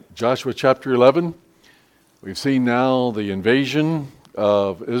Joshua chapter 11. We've seen now the invasion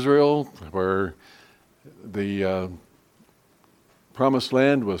of Israel, where the promised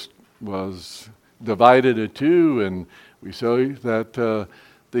land was divided in two, and we saw that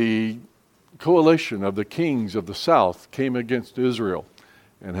the coalition of the kings of the south came against Israel,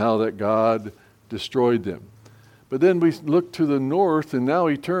 and how that God destroyed them. But then we look to the north, and now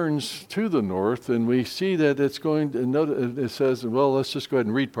he turns to the north, and we see that it's going to, it says, well, let's just go ahead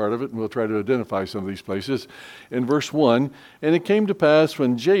and read part of it, and we'll try to identify some of these places. In verse 1, and it came to pass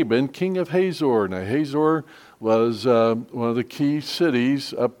when Jabin, king of Hazor, now Hazor was one of the key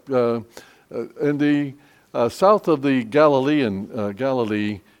cities up in the south of the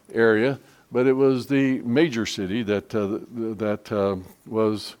Galilee area, but it was the major city that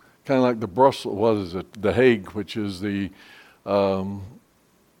was kind of like the Brussels, the Hague, which is the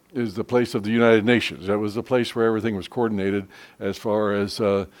place of the United Nations. That was the place where everything was coordinated as far as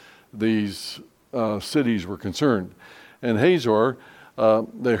these cities were concerned. And Hazor,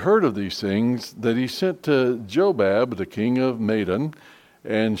 they heard of these things, that he sent to Jobab, the king of Madon,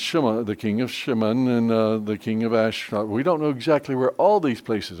 and Shema, the king of Shimon, and the king of Ashdod. We don't know exactly where all these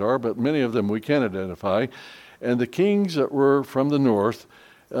places are, but many of them we can identify. And the kings that were from the north,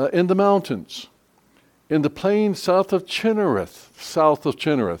 in the mountains, in the plain south of Chinnereth.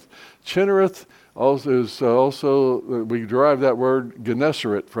 Chinnereth also we derive that word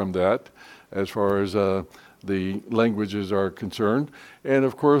Gennesaret from that, as far as the languages are concerned. And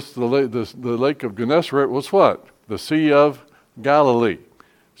of course, the lake of Gennesaret was what? The Sea of Galilee.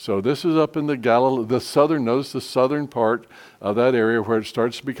 So this is up in the southern part of that area where it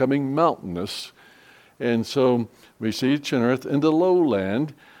starts becoming mountainous. And so we see Chinnereth in the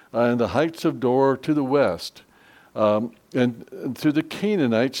lowland, and the heights of Dor to the west, and to the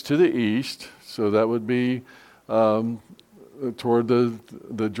Canaanites to the east. So that would be toward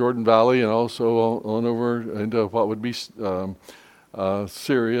the Jordan Valley, and also on over into what would be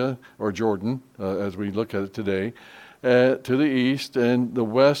Syria or Jordan, as we look at it today, to the east, and the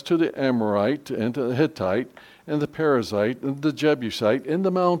west to the Amorite, and to the Hittite, and the Perizzite, and the Jebusite, in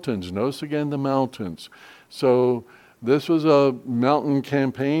the mountains. Notice again the mountains. So this was a mountain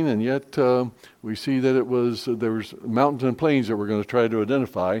campaign, and yet we see that there was mountains and plains that we're going to try to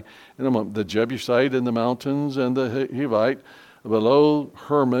identify. And the Jebusite in the mountains, and the Hivite below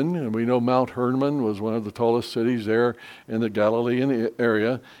Hermon, and we know Mount Hermon was one of the tallest cities there in the Galilean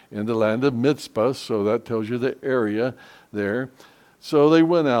area, in the land of Mizpah, so that tells you the area there. So they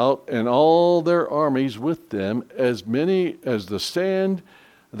went out, and all their armies with them, as many as the sand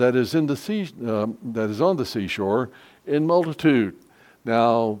that is in the sea, that is on the seashore, in multitude.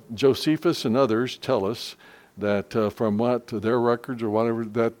 Now, Josephus and others tell us that from what their records or whatever,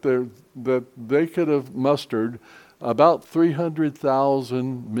 that they could have mustered about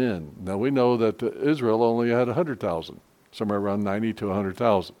 300,000 men. Now, we know that Israel only had 100,000, somewhere around 90 to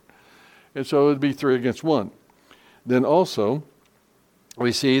 100,000. And so it would be 3 against 1. Then also,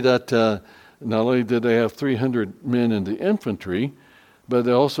 we see that not only did they have 300 men in the infantry, but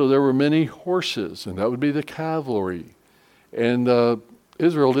also there were many horses, and that would be the cavalry. And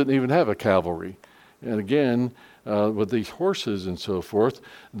Israel didn't even have a cavalry. And again, with these horses and so forth,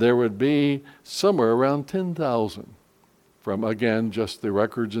 there would be somewhere around 10,000 from, again, just the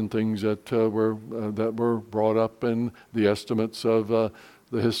records and things that were brought up in the estimates of the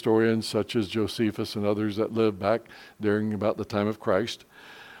historians such as Josephus and others that lived back during about the time of Christ.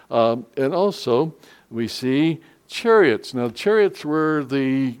 And also, we see chariots. Now, chariots were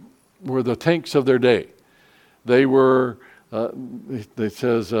the tanks of their day. They were, it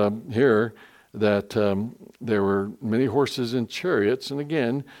says here that there were many horses and chariots. And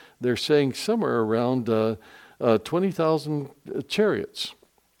again, they're saying somewhere around 20,000 chariots.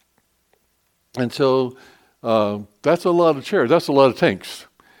 And so that's a lot of chariots. That's a lot of tanks.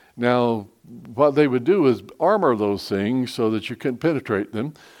 Now, what they would do is armor those things so that you couldn't penetrate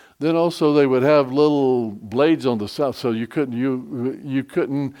them. Then also they would have little blades on the side, so you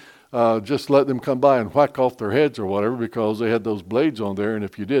couldn't just let them come by and whack off their heads or whatever, because they had those blades on there, and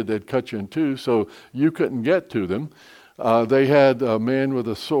if you did, they'd cut you in two, so you couldn't get to them. They had a man with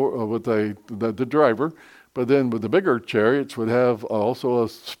a sword, with the driver, but then with the bigger chariots would have also a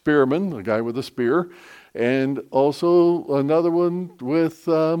spearman, a guy with a spear, and also another one with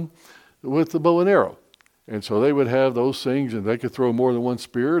the bow and arrow. And so they would have those things, and they could throw more than one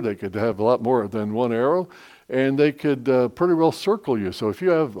spear. They could have a lot more than one arrow, and they could pretty well circle you. So if you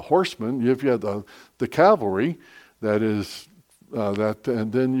have horsemen, if you have the cavalry, that is that,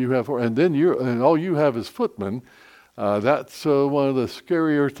 and then all you have is footmen. That's one of the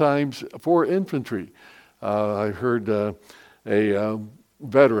scarier times for infantry. I heard a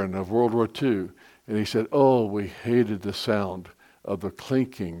veteran of World War II, and he said, "Oh, we hated the sound of the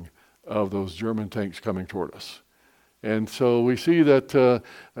clinking of those German tanks coming toward us." And so we see that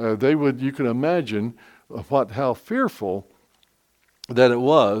you can imagine how fearful that it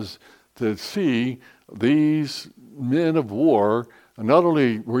was to see these men of war. Not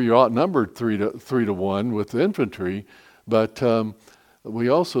only were you outnumbered 3-1 with the infantry, but we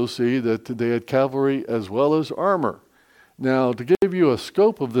also see that they had cavalry as well as armor. Now, to give you a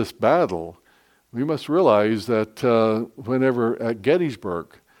scope of this battle, we must realize that whenever at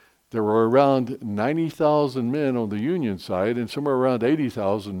Gettysburg, there were around 90,000 men on the Union side and somewhere around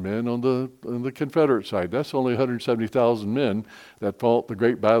 80,000 men on the Confederate side. That's only 170,000 men that fought the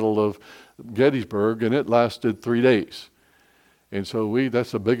Great Battle of Gettysburg, and it lasted 3 days. And so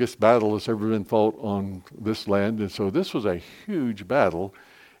that's the biggest battle that's ever been fought on this land. And so this was a huge battle,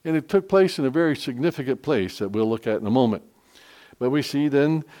 and it took place in a very significant place that we'll look at in a moment. But we see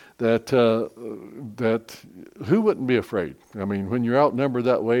then that who wouldn't be afraid? I mean, when you're outnumbered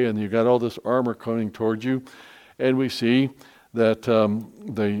that way and you've got all this armor coming towards you, and we see that on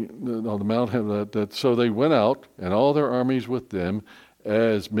the mountain, so they went out and all their armies with them,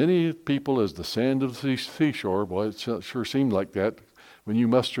 as many people as the sand of the seashore. Boy, it sure seemed like that. When you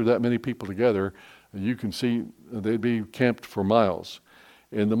muster that many people together, you can see they'd be camped for miles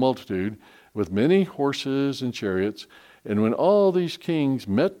in the multitude, with many horses and chariots. And when all these kings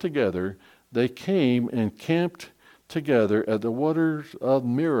met together, they came and camped together at the waters of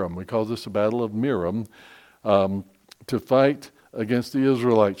Merom. We call this the Battle of Merom, to fight against the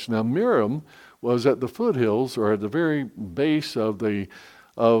Israelites. Now, Merom was at the foothills, or at the very base of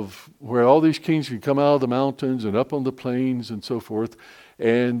where all these kings could come out of the mountains and up on the plains and so forth,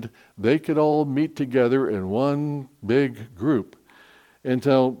 and they could all meet together in one big group. And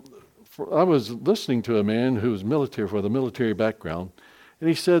so I was listening to a man who was with a military background, and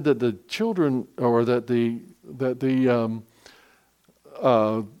he said that the children, or that the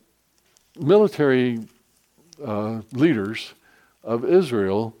military leaders of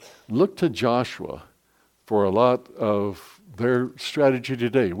Israel looked to Joshua for a lot of their strategy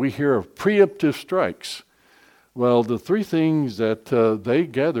today. We hear of preemptive strikes. Well, the three things that they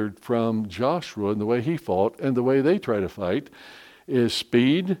gathered from Joshua and the way he fought and the way they try to fight is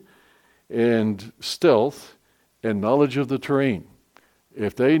speed and stealth and knowledge of the terrain.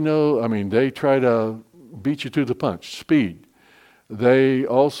 If they know, they try to beat you to the punch. Speed. They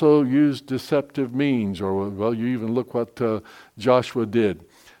also use deceptive means, you even look what Joshua did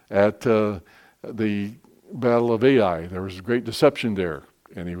at the Battle of Ai. There was great deception there,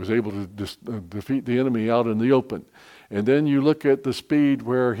 and he was able to defeat the enemy out in the open. And then you look at the speed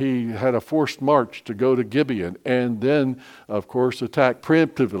where he had a forced march to go to Gibeon, and then, of course, attack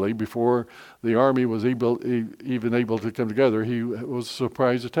preemptively before the army was even able to come together. He was a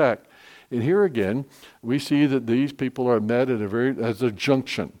surprise attack. And here again, we see that these people are met as a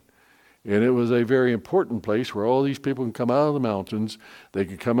junction. And it was a very important place where all these people can come out of the mountains, they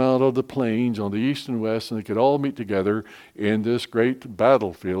can come out of the plains on the east and west, and they could all meet together in this great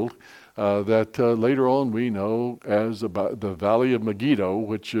battlefield that later on we know as the Valley of Megiddo,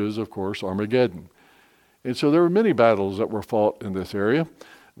 which is, of course, Armageddon. And so there were many battles that were fought in this area.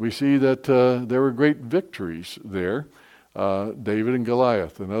 We see that there were great victories there. David and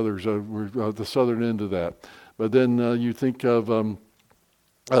Goliath and others were at the southern end of that. But then you think of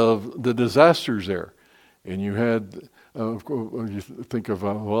the disasters there, and you had, you think of,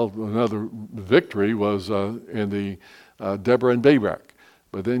 another victory was in the Deborah and Barak.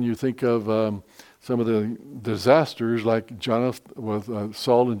 But then you think of some of the disasters, like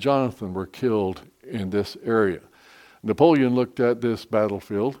Saul and Jonathan were killed in this area. Napoleon looked at this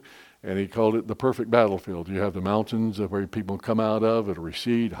battlefield, and he called it the perfect battlefield. You have the mountains where people come out of, it'll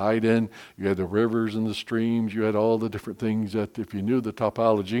recede, hide in. You had the rivers and the streams. You had all the different things that if you knew the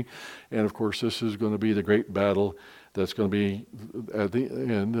topology. And of course, this is going to be the great battle that's going to be at the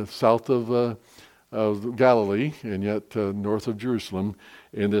end, south of Galilee, and yet north of Jerusalem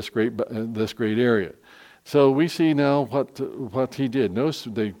in this great area. So we see now what he did. Notice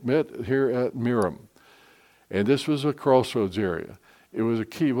they met here at Merom. And this was a crossroads area. It was a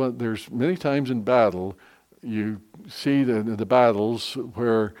key one. There's many times in battle, you see the battles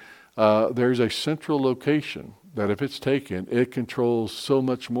where there's a central location that if it's taken, it controls so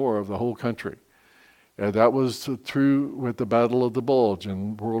much more of the whole country. And that was true with the Battle of the Bulge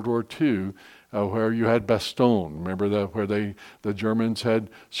in World War II, where you had Bastogne. Remember where the Germans had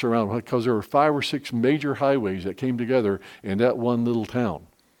surrounded, because there were 5 or 6 major highways that came together in that one little town.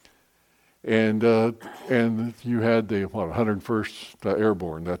 And you had the 101st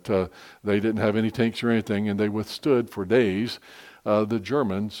Airborne that they didn't have any tanks or anything, and they withstood for days the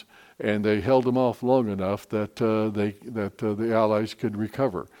Germans, and they held them off long enough that the Allies could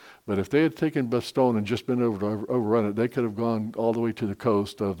recover. But if they had taken Bastogne and just been able to overrun it, they could have gone all the way to the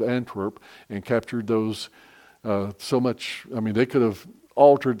coast of Antwerp and captured those so much. I mean, they could have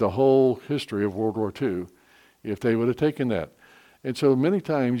altered the whole history of World War II if they would have taken that. And so many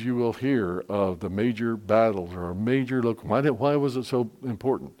times you will hear of the major battles or a major look. Why was it so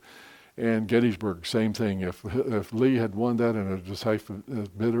important? And Gettysburg, same thing. If Lee had won that in a decisive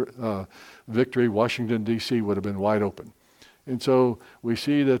victory, Washington, D.C. would have been wide open. And so we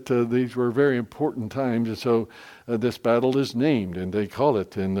see that these were very important times. And so this battle is named, and they call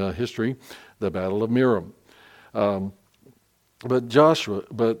it in history the Battle of Merom. But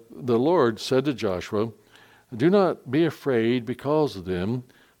the Lord said to Joshua, "Do not be afraid because of them,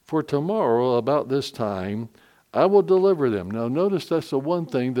 for tomorrow about this time I will deliver them." Now notice that's the one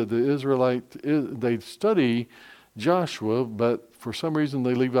thing that the Israelites, they study Joshua, but for some reason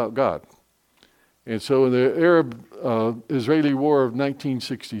they leave out God. And so in the Arab-Israeli War of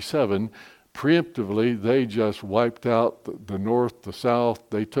 1967, preemptively they just wiped out the north, the south.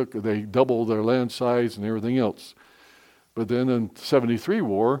 They doubled their land size and everything else. But then in the 73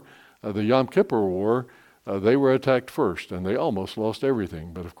 war, the Yom Kippur War, they were attacked first, and they almost lost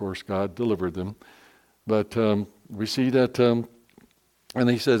everything. But of course, God delivered them. But we see that, and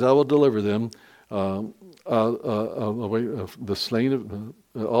he says, "I will deliver them, the slain of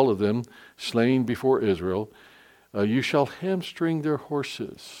all of them, slain before Israel. You shall hamstring their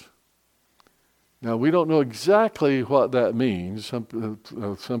horses." Now, we don't know exactly what that means.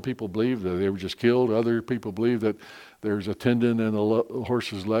 Some people believe that they were just killed. Other people believe that there's a tendon in a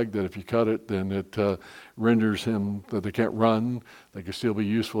horse's leg that if you cut it, then it renders him that they can't run. They can still be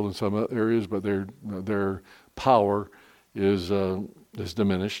useful in some areas, but their power is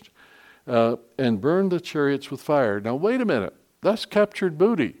diminished. And burn the chariots with fire. Now, wait a minute. That's captured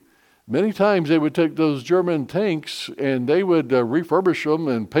booty. Many times they would take those German tanks and they would refurbish them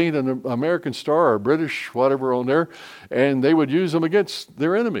and paint an American star or British whatever on there, and they would use them against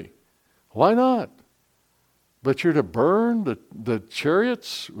their enemy. Why not? But you're to burn the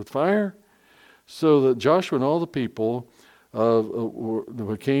chariots with fire? So that Joshua and all the people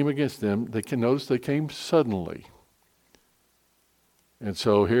that came against them, they came suddenly. And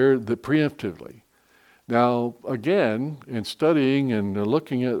so here, preemptively. Now, again, in studying and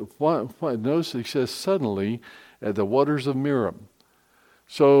looking at notice he says suddenly at the waters of Merom.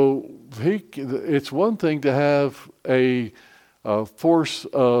 So it's one thing to have a force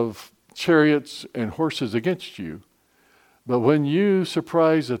of chariots and horses against you, but when you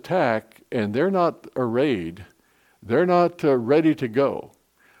surprise attack and they're not arrayed, they're not ready to go,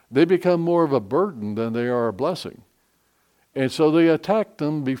 they become more of a burden than they are a blessing. And so they attacked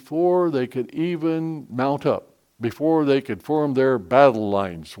them before they could even mount up, before they could form their battle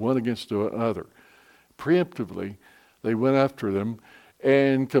lines, one against another. Preemptively, they went after them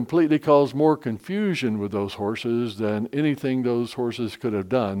and completely caused more confusion with those horses than anything those horses could have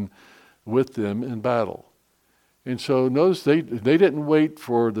done with them in battle. And so notice they didn't wait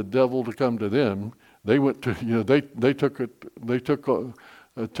for the devil to come to them. They went to, they took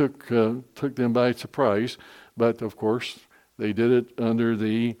them by surprise, but of course, they did it under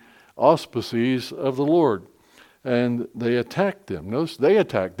the auspices of the Lord. And they attacked them. Notice they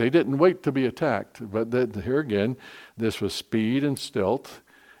attacked. They didn't wait to be attacked. But here again, this was speed and stealth.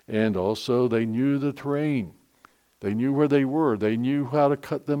 And also they knew the terrain. They knew where they were. They knew how to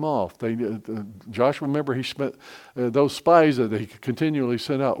cut them off. Joshua, remember, he spent those spies that they continually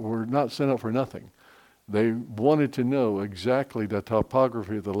sent out were not sent out for nothing. They wanted to know exactly the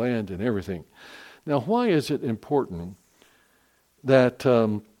topography of the land and everything. Now, why is it important that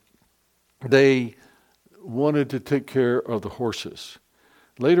they wanted to take care of the horses?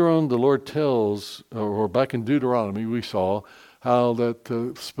 Later on, the Lord tells, or back in Deuteronomy, we saw how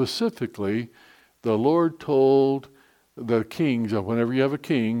that specifically the Lord told the kings that whenever you have a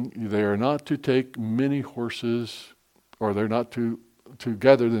king, they are not to take many horses, or they're not to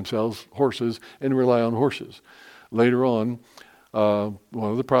gather themselves horses and rely on horses. Later on,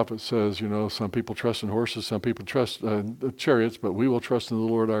 one of the prophets says, some people trust in horses, some people trust in chariots, but we will trust in the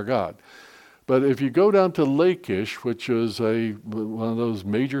Lord our God. But if you go down to Lachish, which is one of those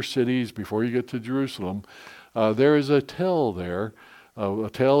major cities before you get to Jerusalem, there is a tell there. A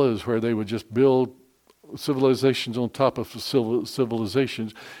tell is where they would just build civilizations on top of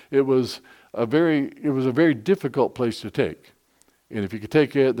civilizations. It was a very difficult place to take. And if you could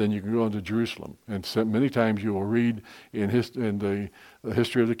take it, then you can go into Jerusalem. And so many times you will read in the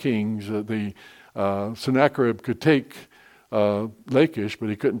history of the kings, the Sennacherib could take Lachish, but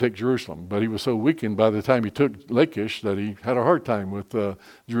he couldn't take Jerusalem. But he was so weakened by the time he took Lachish that he had a hard time with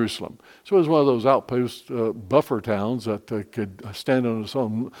Jerusalem. So it was one of those outpost buffer towns that could stand on its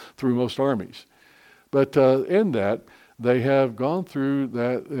own through most armies. But in that, they have gone through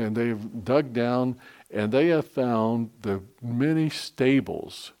that and they've dug down and they have found the many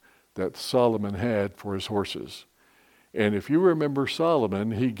stables that Solomon had for his horses. And if you remember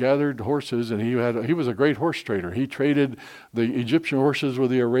Solomon, he gathered horses and he was a great horse trader. He traded the Egyptian horses with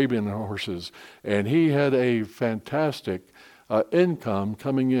the Arabian horses. And he had a fantastic income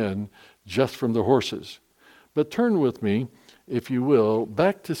coming in just from the horses. But turn with me, if you will,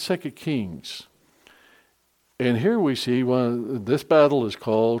 back to 2 Kings. And here we see this battle is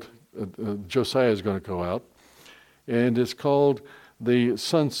called, Josiah is going to go out, and it's called the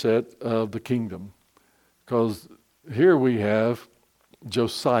sunset of the kingdom. Because here we have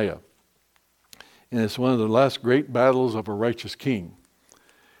Josiah. And it's one of the last great battles of a righteous king.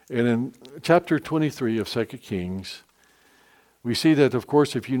 And in chapter 23 of 2 Kings, we see that, of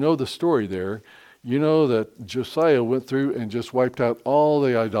course, if you know the story there, you know that Josiah went through and just wiped out all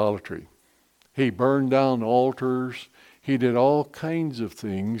the idolatry. He burned down altars. He did all kinds of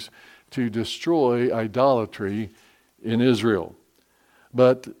things to destroy idolatry in Israel.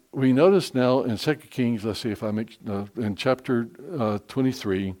 But we notice now in 2 Kings, let's see if I make, in chapter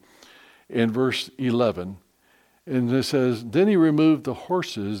 23, in verse 11, and it says, "Then he removed the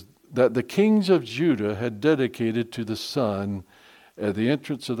horses that the kings of Judah had dedicated to the sun at the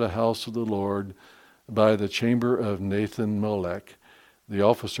entrance of the house of the Lord by the chamber of Nathan-Melech, the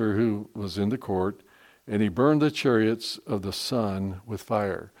officer who was in the court, and he burned the chariots of the sun with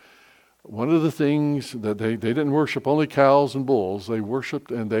fire." One of the things that they didn't worship only cows and bulls. They worshipped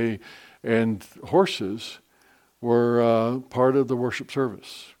and horses were part of the worship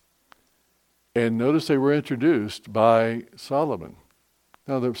service. And notice they were introduced by Solomon.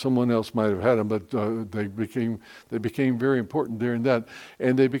 Now that someone else might have had them, but they became very important during that,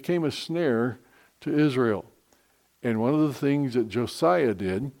 and they became a snare to Israel. And one of the things that Josiah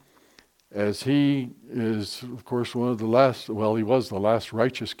did, as he is, of course, he was the last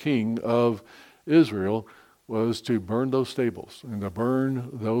righteous king of Israel, was to burn those stables and to burn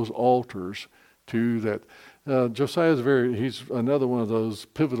those altars to that. Josiah he's another one of those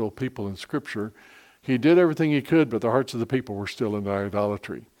pivotal people in Scripture. He did everything he could, but the hearts of the people were still in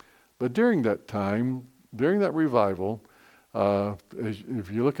idolatry. But during that time, during that revival,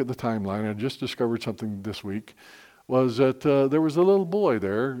 if you look at the timeline, I just discovered something this week, was that there was a little boy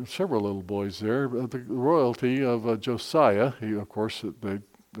there, several little boys there, the royalty of Josiah. He, of course,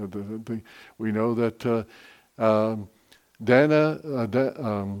 we know that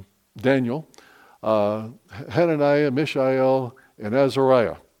Daniel, Hananiah, Mishael, and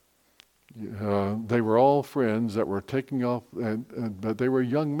Azariah, they were all friends that were taking off, but they were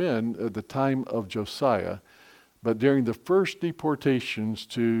young men at the time of Josiah. But during the first deportations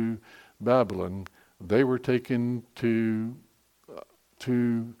to Babylon, they were taken to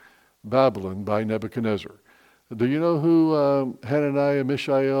Babylon by Nebuchadnezzar. Do you know who Hananiah,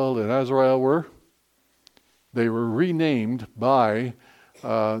 Mishael, and Azariah were? They were renamed by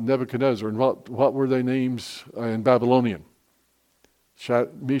Nebuchadnezzar. And what were their names in Babylonian?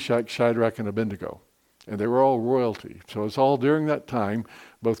 Meshach, Shadrach, and Abednego. And they were all royalty. So it's all during that time,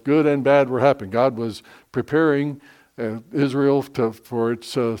 both good and bad were happening. God was preparing Israel for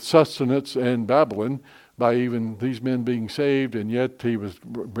its sustenance in Babylon by even these men being saved, and yet he was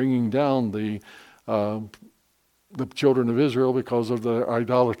bringing down the children of Israel because of the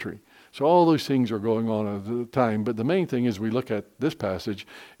idolatry. So all those things are going on at the time. But the main thing as we look at this passage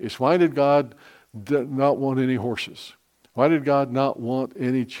is, why did God not want any horses? Why did God not want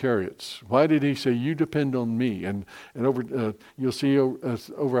any chariots? Why did he say, "You depend on me"? And over you'll see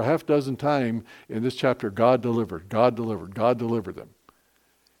over a half dozen times in this chapter, God delivered them.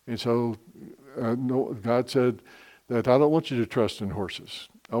 And so God said that I don't want you to trust in horses.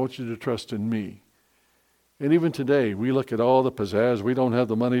 I want you to trust in me. And even today, we look at all the pizzazz. We don't have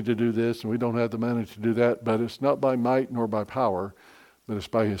the money to do this, and we don't have the money to do that. But it's not by might nor by power, but it's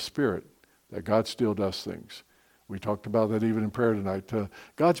by His Spirit that God still does things. We talked about that even in prayer tonight.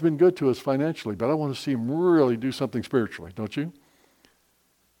 God's been good to us financially, but I want to see Him really do something spiritually, don't you?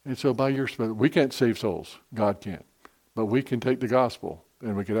 And so by your Spirit, we can't save souls. God can. But we can take the gospel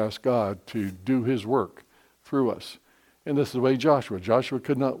and we can ask God to do His work through us. And this is the way Joshua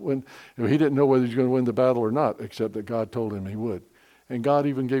could not win. He didn't know whether he was going to win the battle or not, except that God told him he would. And God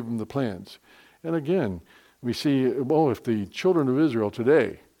even gave him the plans. And again, we see, if the children of Israel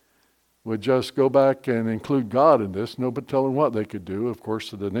today would just go back and include God in this, no but telling what they could do. Of course,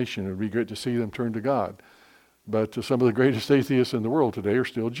 to the nation, it would be great to see them turn to God. But some of the greatest atheists in the world today are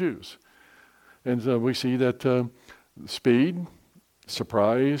still Jews. And we see that speed,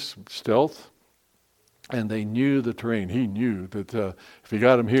 surprise, stealth, and they knew the terrain. He knew that if he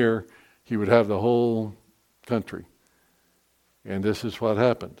got him here, he would have the whole country. And this is what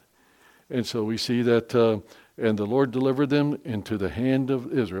happened. And so we see that, and the Lord delivered them into the hand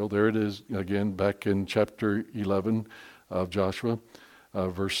of Israel. There it is again, back in chapter 11 of Joshua,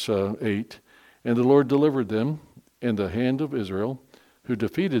 verse 8. And the Lord delivered them in the hand of Israel, who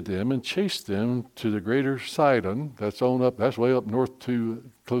defeated them and chased them to the greater Sidon. That's way up north to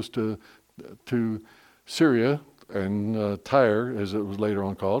close to Syria and Tyre, as it was later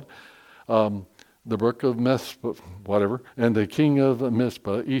on called. The brook of Mizpah, whatever, and the king of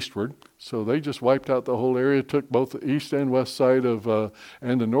Mizpah eastward. So they just wiped out the whole area, took both the east and west side of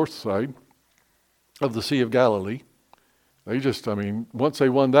and the north side of the Sea of Galilee. Once they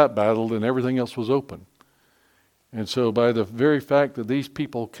won that battle, then everything else was open. And so by the very fact that these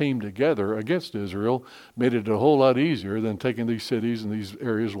people came together against Israel, made it a whole lot easier than taking these cities and these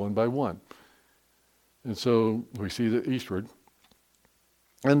areas one by one. And so we see the eastward.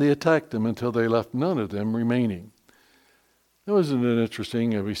 And they attacked them until they left none of them remaining. Isn't it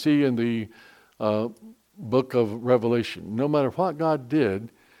interesting? We see in the book of Revelation, no matter what God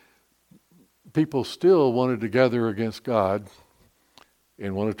did, people still wanted to gather against God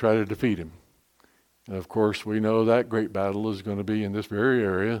and want to try to defeat him. And of course, we know that great battle is going to be in this very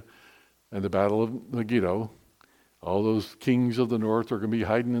area, and the battle of Megiddo. All those kings of the north are going to be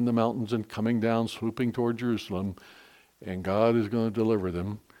hiding in the mountains and coming down, swooping toward Jerusalem, and God is going to deliver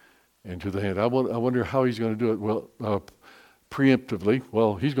them into the hand. I wonder how he's going to do it. Well, preemptively.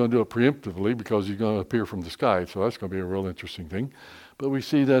 Well, he's going to do it preemptively because he's going to appear from the sky, so that's going to be a real interesting thing. But we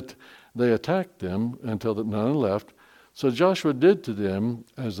see that they attacked them until none left. So Joshua did to them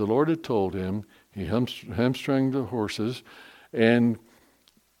as the Lord had told him. He hamstrung the horses and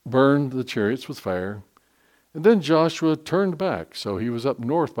burned the chariots with fire. And then Joshua turned back. So he was up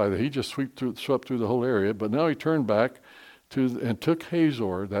north he just swept through the whole area. But now he turned back and took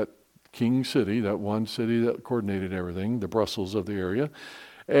Hazor, that king city, that one city that coordinated everything, the Brussels of the area,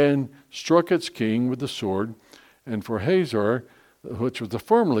 and struck its king with the sword. And for Hazor, which was the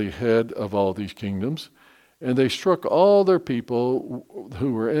formerly head of all these kingdoms, and they struck all their people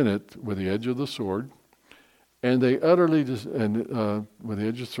who were in it with the edge of the sword, and they utterly with the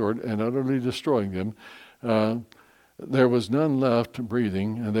edge of the sword, and utterly destroying them. There was none left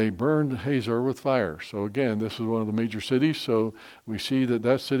breathing, and they burned Hazor with fire. So again, this is one of the major cities, so we see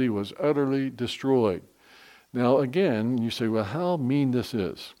that city was utterly destroyed. Now again, you say, well, how mean this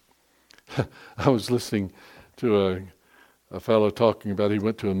is. I was listening to a fellow talking about, he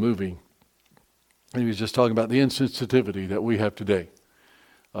went to a movie, and he was just talking about the insensitivity that we have today.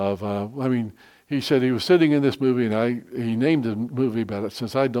 He said he was sitting in this movie, and he named the movie, but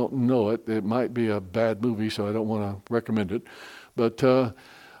since I don't know it, it might be a bad movie, so I don't want to recommend it. But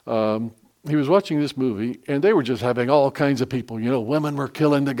he was watching this movie, and they were just having all kinds of people. Women were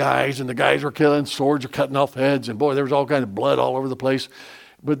killing the guys, and the guys were killing, swords were cutting off heads, and boy, there was all kind of blood all over the place.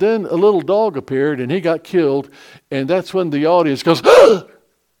 But then a little dog appeared, and he got killed, and that's when the audience goes, ah!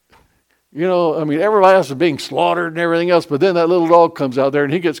 Everybody else is being slaughtered and everything else, but then that little dog comes out there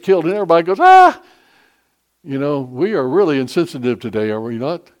and he gets killed and everybody goes, ah! We are really insensitive today, are we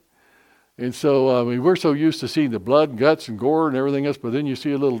not? And so, we're so used to seeing the blood and guts and gore and everything else, but then you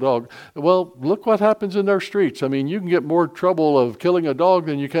see a little dog. Well, look what happens in our streets. You can get more trouble of killing a dog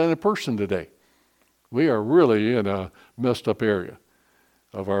than you can a person today. We are really in a messed up area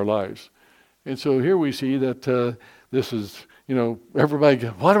of our lives. And so here we see that this is... everybody,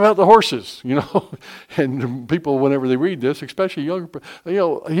 what about the horses? And people, whenever they read this, especially young,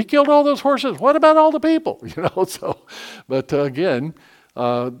 he killed all those horses. What about all the people? But again,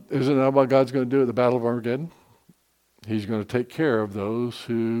 isn't that what God's going to do at the Battle of Armageddon? He's going to take care of those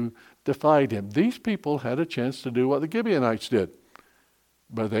who defied him. These people had a chance to do what the Gibeonites did,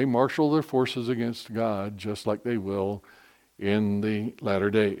 but they marshaled their forces against God just like they will in the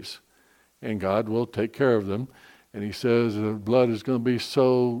latter days. And God will take care of them. And he says the blood is going to be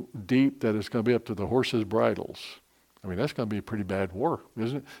so deep that it's going to be up to the horses' bridles. That's going to be a pretty bad war,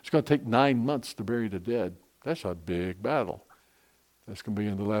 isn't it? It's going to take 9 months to bury the dead. That's a big battle. That's going to be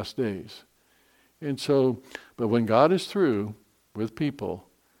in the last days. And so, but when God is through with people,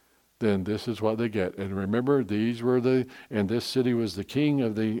 then this is what they get. And remember, and this city was the king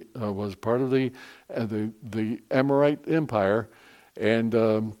of was part of the Amorite Empire, and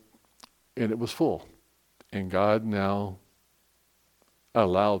it was full. And God now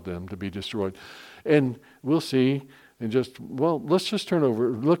allowed them to be destroyed. And we'll see let's just turn over.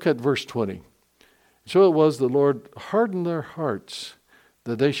 Look at verse 20. So it was the Lord hardened their hearts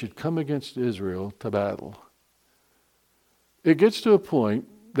that they should come against Israel to battle. It gets to a point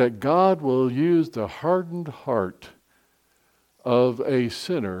that God will use the hardened heart of a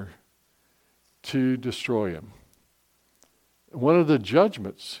sinner to destroy him. One of the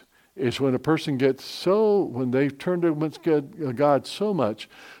judgments is when a person when they turn against God so much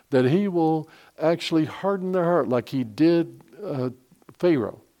that he will actually harden their heart like he did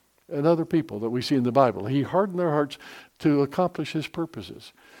Pharaoh and other people that we see in the Bible. He hardened their hearts to accomplish his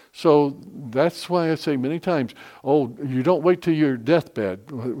purposes. So that's why I say many times, you don't wait till your deathbed.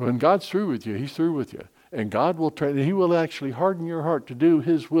 When God's through with you, he's through with you. And God will he will actually harden your heart to do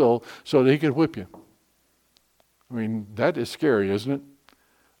his will so that he can whip you. I mean, that is scary, isn't it?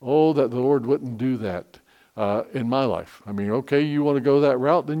 Oh, that the Lord wouldn't do that in my life. I mean, okay, you want to go that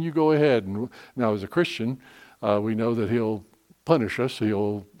route, then you go ahead. And now as a Christian, we know that he'll punish us,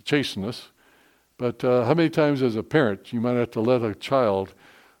 he'll chasten us. But how many times as a parent, you might have to let a child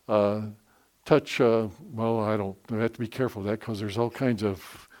touch, I have to be careful of that because there's all kinds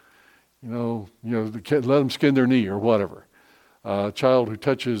of, let them skin their knee or whatever. A child who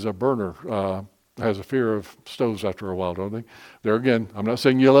touches a burner has a fear of stoves after a while, don't they? There again, I'm not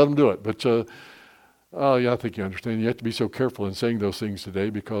saying you let them do it, but I think you understand. You have to be so careful in saying those things today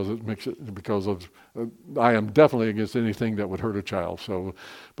because I am definitely against anything that would hurt a child. So,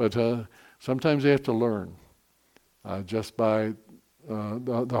 but sometimes they have to learn just by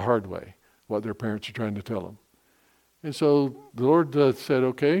the hard way what their parents are trying to tell them. And so the Lord said,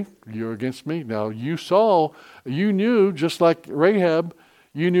 okay, you're against me. Now you knew, just like Rahab,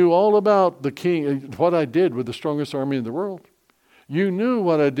 you knew all about the king, what I did with the strongest army in the world. You knew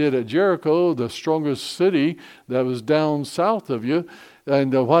what I did at Jericho, the strongest city that was down south of you,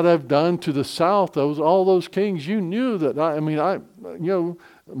 and what I've done to the south, all those kings. You knew that,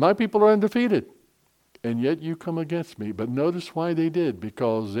 my people are undefeated. And yet you come against me. But notice why they did,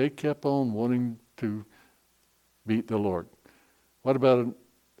 because they kept on wanting to beat the Lord. What about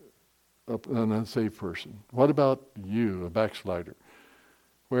an unsaved person? What about you, a backslider,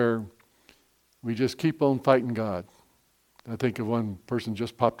 where we just keep on fighting God? I think of one person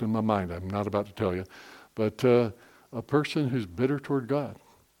just popped in my mind. I'm not about to tell you. But a person who's bitter toward God.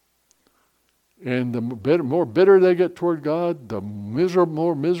 And the more bitter they get toward God, the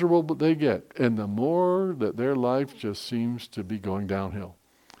more miserable they get. And the more that their life just seems to be going downhill.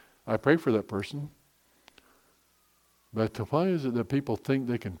 I pray for that person. But why is it that people think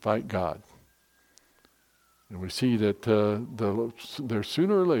they can fight God? And we see that there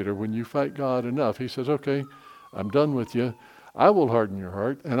sooner or later, when you fight God enough, he says, okay, I'm done with you. I will harden your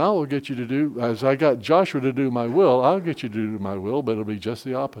heart, and I will get you to do, as I got Joshua to do my will, I'll get you to do my will, but it'll be just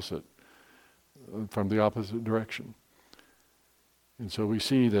the opposite, from the opposite direction. And so we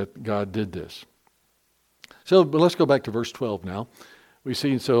see that God did this. But let's go back to verse 12 now. We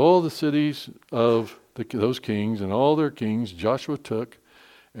see, so all the cities of those kings and all their kings Joshua took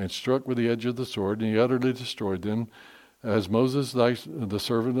and struck with the edge of the sword, and he utterly destroyed them, as Moses, the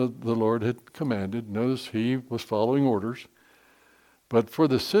servant of the Lord, had commanded. Notice he was following orders. But for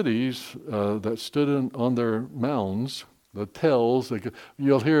the cities that stood on their mounds, the tells,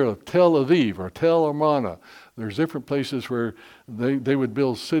 you'll hear of Tel Aviv or Tel Amarna. There's different places where they would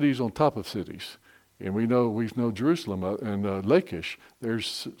build cities on top of cities. And we know Jerusalem and Lachish.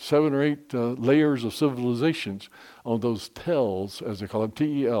 There's 7 or 8 layers of civilizations on those tells, as they call them,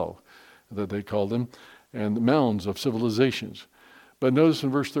 T-E-L, that they call them, and the mounds of civilizations. But notice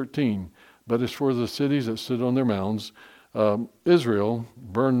in verse 13, but as for the cities that stood on their mounds, Israel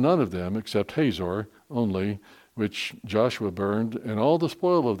burned none of them except Hazor only, which Joshua burned, and all the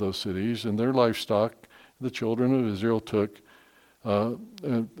spoil of those cities and their livestock the children of Israel took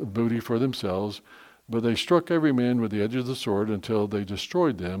booty for themselves. But they struck every man with the edge of the sword until they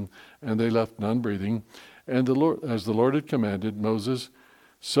destroyed them, and they left none breathing. And the Lord, as the Lord had commanded Moses,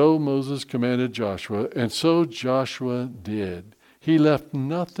 so Moses commanded Joshua, and so Joshua did. He left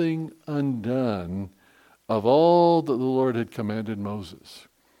nothing undone of all that the Lord had commanded Moses.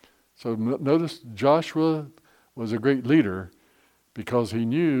 So notice Joshua was a great leader because he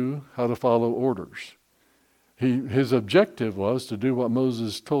knew how to follow orders. His objective was to do what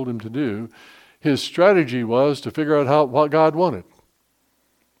Moses told him to do. His strategy was to figure out what God wanted.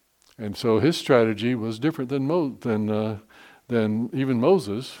 And so his strategy was different than even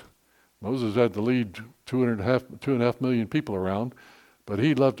Moses. Moses had to lead 2.5 million people around, but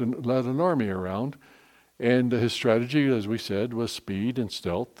he led an army around. And his strategy, as we said, was speed and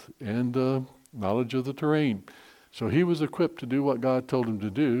stealth and knowledge of the terrain. So he was equipped to do what God told him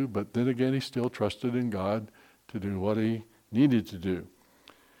to do, but then again, he still trusted in God to do what he needed to do.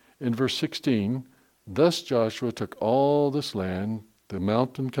 In verse 16, Thus Joshua took all this land, the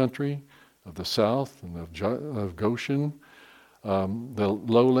mountain country of the south and of Goshen, the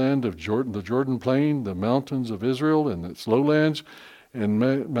lowland of Jordan, the Jordan plain, the mountains of Israel and its lowlands, and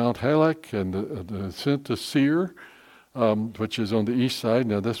Mount Halak and the ascent to Seir, which is on the east side.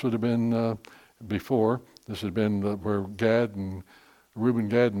 Now this would have been before. This had been where Reuben,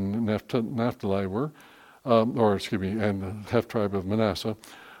 Gad, and Naphtali were, and the half tribe of Manasseh.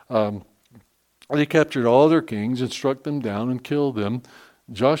 They captured all their kings and struck them down and killed them.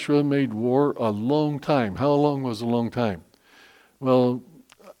 Joshua made war a long time. How long was a long time? Well,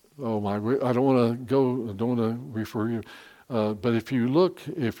 I don't want to refer you, but if you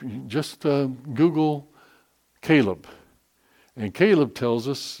just Google Caleb, and Caleb tells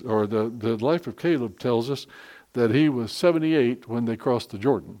us, or the life of Caleb tells us, that he was 78 when they crossed the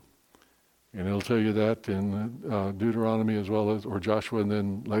Jordan. And it'll tell you that in Deuteronomy as well as, or Joshua, and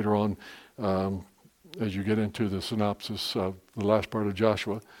then later on, as you get into the synopsis of the last part of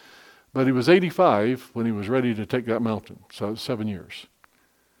Joshua. But he was 85 when he was ready to take that mountain, so 7 years.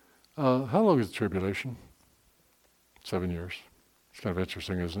 How long is the tribulation? 7 years. It's kind of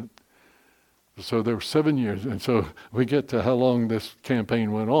interesting, isn't it? So there were 7 years, and so we get to how long this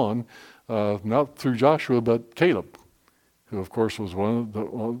campaign went on, not through Joshua, but Caleb, who of course was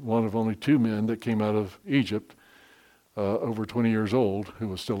one of only 2 men that came out of Egypt, over 20 years old, who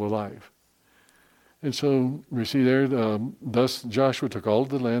was still alive. And so we see there, thus Joshua took all of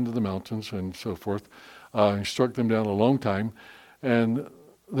the land of the mountains and so forth. He struck them down a long time, and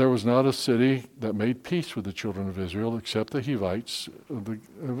there was not a city that made peace with the children of Israel except the Hivites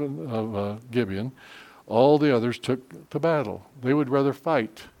of Gibeon. All the others took to battle. They would rather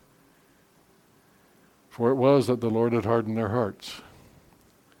fight, for it was that the Lord had hardened their hearts.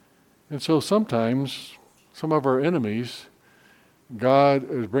 And so sometimes some of our enemies, God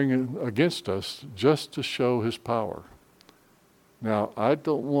is bringing against us just to show his power. Now, I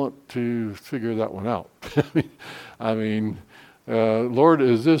don't want to figure that one out. Lord,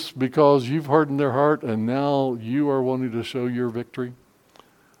 is this because you've hardened their heart and now you are wanting to show your victory?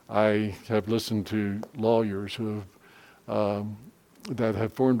 I have listened to lawyers who have, that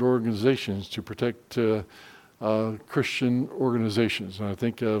have formed organizations to protect Christian organizations. And I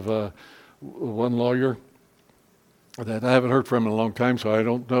think of one lawyer that I haven't heard from in a long time, so I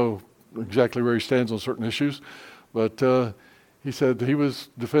don't know exactly where he stands on certain issues. But he said he was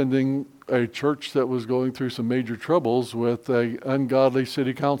defending a church that was going through some major troubles with an ungodly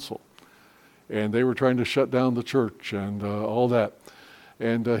city council. And they were trying to shut down the church and all that.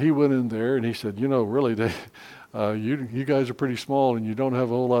 And he went in there and he said, really, you guys are pretty small and you don't have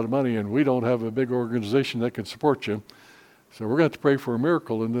a whole lot of money, and we don't have a big organization that can support you. So we're going to have to pray for a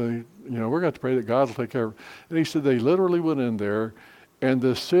miracle, and we're going to have to pray that God will take care of it. And he said they literally went in there, and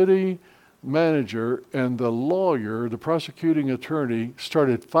the city manager and the lawyer, the prosecuting attorney,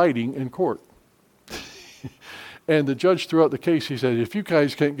 started fighting in court. And the judge throughout the case, he said, if you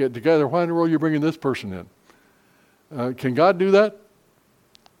guys can't get together, why in the world are you bringing this person in? Can God do that?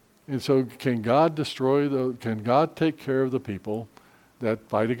 And so can God take care of the people that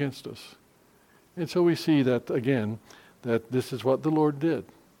fight against us? And so we see that again, that this is what the Lord did.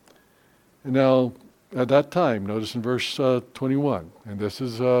 And now, at that time, notice in verse 21, and this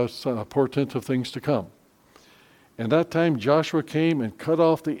is a portent of things to come. And that time Joshua came and cut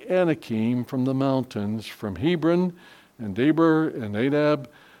off the Anakim from the mountains, from Hebron and Debir and Nadab,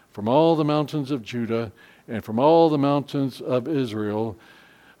 from all the mountains of Judah, and from all the mountains of Israel.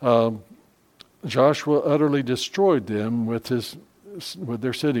 Joshua utterly destroyed them with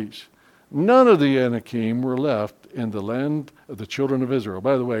their cities. None of the Anakim were left in the land of the children of Israel.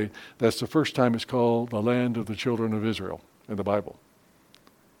 By the way, that's the first time it's called the land of the children of Israel in the Bible.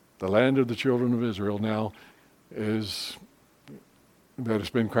 The land of the children of Israel now is that has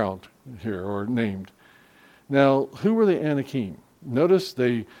been crowned here or named. Now, who were the Anakim? Notice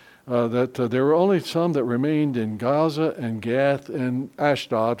that there were only some that remained in Gaza and Gath and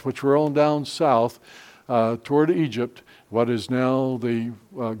Ashdod, which were on down south toward Egypt, what is now the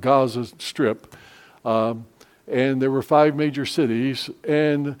Gaza Strip. And there were 5 major cities,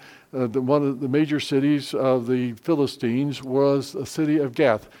 and one of the major cities of the Philistines was the city of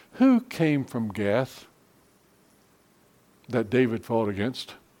Gath. Who came from Gath that David fought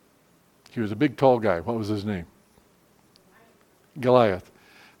against? He was a big, tall guy. What was his name? Goliath.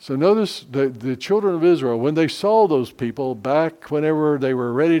 So notice the children of Israel, when they saw those people back whenever they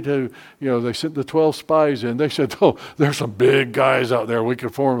were ready to, they sent the 12 spies in. They said, oh, there's some big guys out there. We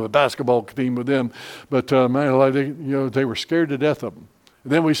could form a basketball team with them. But, they were scared to death of them.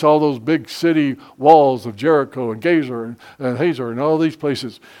 And then we saw those big city walls of Jericho and Gazer and Hazor and all these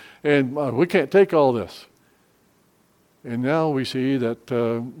places. And we can't take all this. And now we see that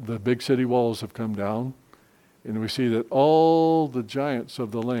the big city walls have come down. And we see that all the giants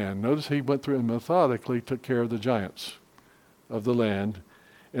of the land, notice he went through and methodically took care of the giants of the land.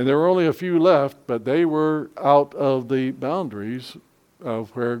 And there were only a few left, but they were out of the boundaries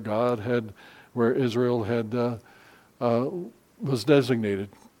of where where Israel was designated.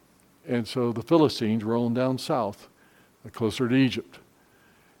 And so the Philistines were on down south, closer to Egypt.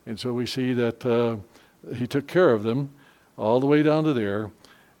 And so we see that he took care of them all the way down to there.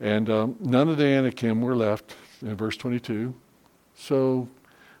 And none of the Anakim were left in verse 22. So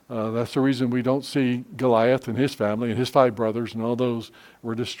that's the reason we don't see Goliath and his family and his 5 brothers and all those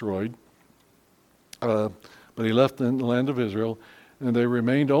were destroyed. But he left in the land of Israel, and they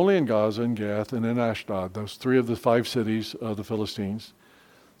remained only in Gaza and Gath and in Ashdod, those 3 of the 5 cities of the Philistines.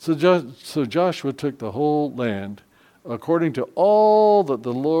 So Joshua took the whole land according to all that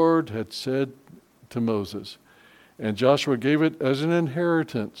the Lord had said to Moses. And Joshua gave it as an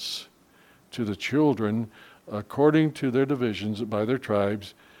inheritance to the children according to their divisions by their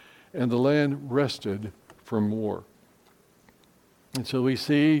tribes, and the land rested from war. And so we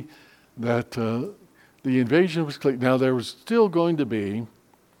see that the invasion was clear. Now there was still going to be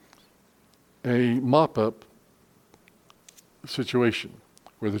a mop-up situation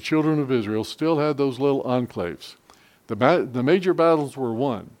where the children of Israel still had those little enclaves. The major battles were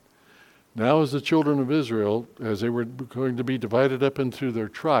won. Now as the children of Israel, as they were going to be divided up into their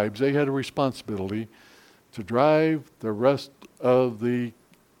tribes, they had a responsibility to drive the rest of the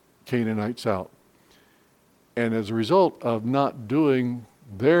Canaanites out. And as a result of not doing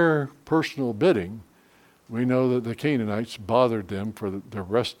their personal bidding, we know that the Canaanites bothered them for the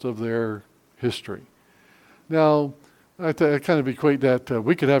rest of their history. Now, I kind of equate that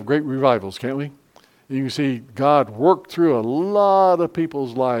we could have great revivals, can't we? You can see God work through a lot of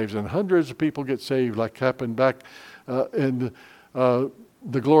people's lives, and hundreds of people get saved, like happened back in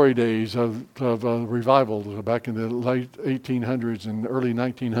the glory days of revival back in the late 1800s and early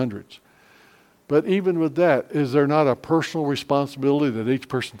 1900s. But even with that, is there not a personal responsibility that each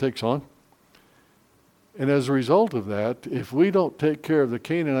person takes on? And as a result of that, if we don't take care of the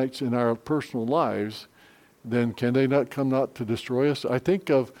Canaanites in our personal lives, then can they not come not to destroy us? I think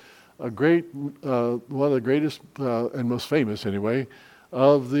of a great, one of the greatest and most famous anyway,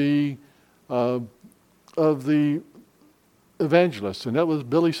 of the evangelists, and that was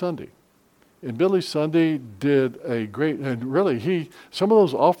Billy Sunday. And Billy Sunday did a great, and really some of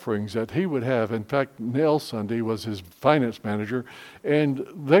those offerings that he would have, in fact, Nell Sunday was his finance manager, and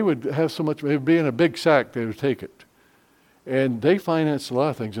they would have so much, it would be in a big sack, they would take it. And they financed a lot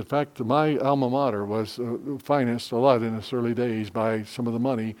of things. In fact, my alma mater was financed a lot in its early days by some of the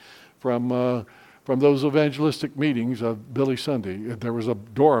money from those evangelistic meetings of Billy Sunday. There was a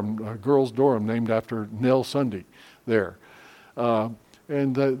girls' dorm named after Nell Sunday there.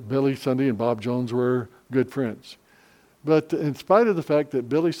 And Billy Sunday and Bob Jones were good friends. But in spite of the fact that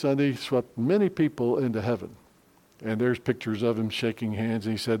Billy Sunday swept many people into heaven, and there's pictures of him shaking hands,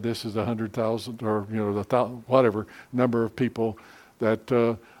 and he said, this is 100,000 or whatever number of people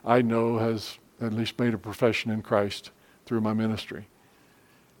that I know has at least made a profession in Christ through my ministry.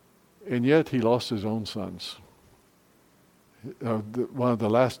 And yet he lost his own sons. One of the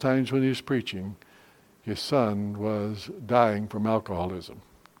last times when he was preaching, his son was dying from alcoholism.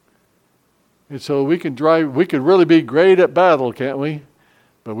 And so we could really be great at battle, can't we?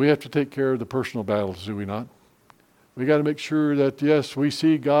 But we have to take care of the personal battles, do we not? We got to make sure that, yes, we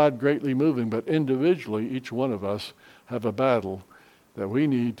see God greatly moving, but individually, each one of us have a battle that we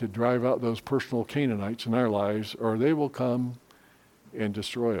need to drive out those personal Canaanites in our lives, or they will come and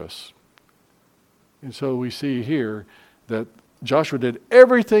destroy us. And so we see here that Joshua did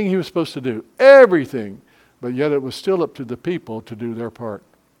everything he was supposed to do, everything, but yet it was still up to the people to do their part.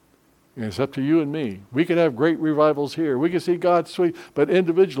 And it's up to you and me. We can have great revivals here. We can see God sweet, but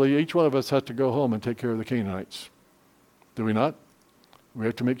individually, each one of us has to go home and take care of the Canaanites. Do we not? We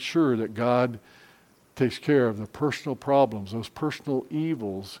have to make sure that God takes care of the personal problems, those personal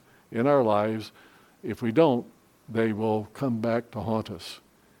evils in our lives. If we don't, they will come back to haunt us.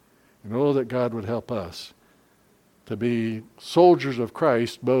 And oh, that God would help us to be soldiers of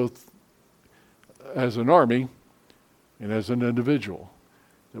Christ, both as an army and as an individual,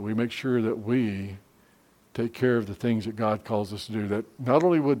 that we make sure that we take care of the things that God calls us to do, that not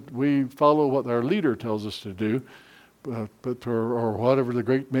only would we follow what our leader tells us to do, or whatever the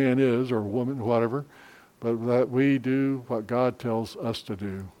great man is, or woman, whatever, but that we do what God tells us to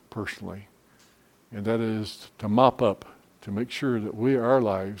do personally. And that is to mop up, to make sure that our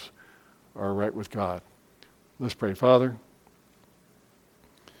lives are right with God. Let's pray. Father,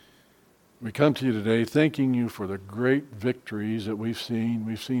 We come to you today thanking you for the great victories that we've seen.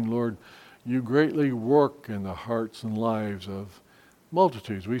 We've seen, Lord, you greatly work in the hearts and lives of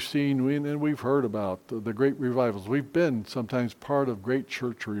multitudes. We've seen and we've heard about the great revivals. We've been sometimes part of great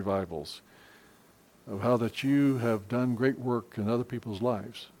church revivals, of how that you have done great work in other people's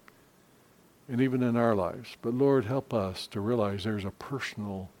lives and even in our lives. But Lord, help us to realize there's a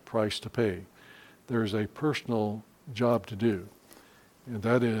personal price to pay. There's a personal job to do. And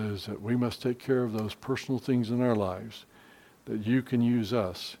that is that we must take care of those personal things in our lives, that you can use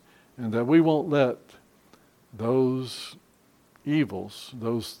us, and that we won't let those evils,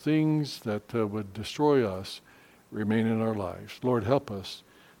 those things that would destroy us, remain in our lives. Lord, help us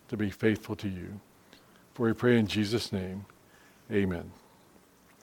to be faithful to you. For we pray in Jesus' name, amen.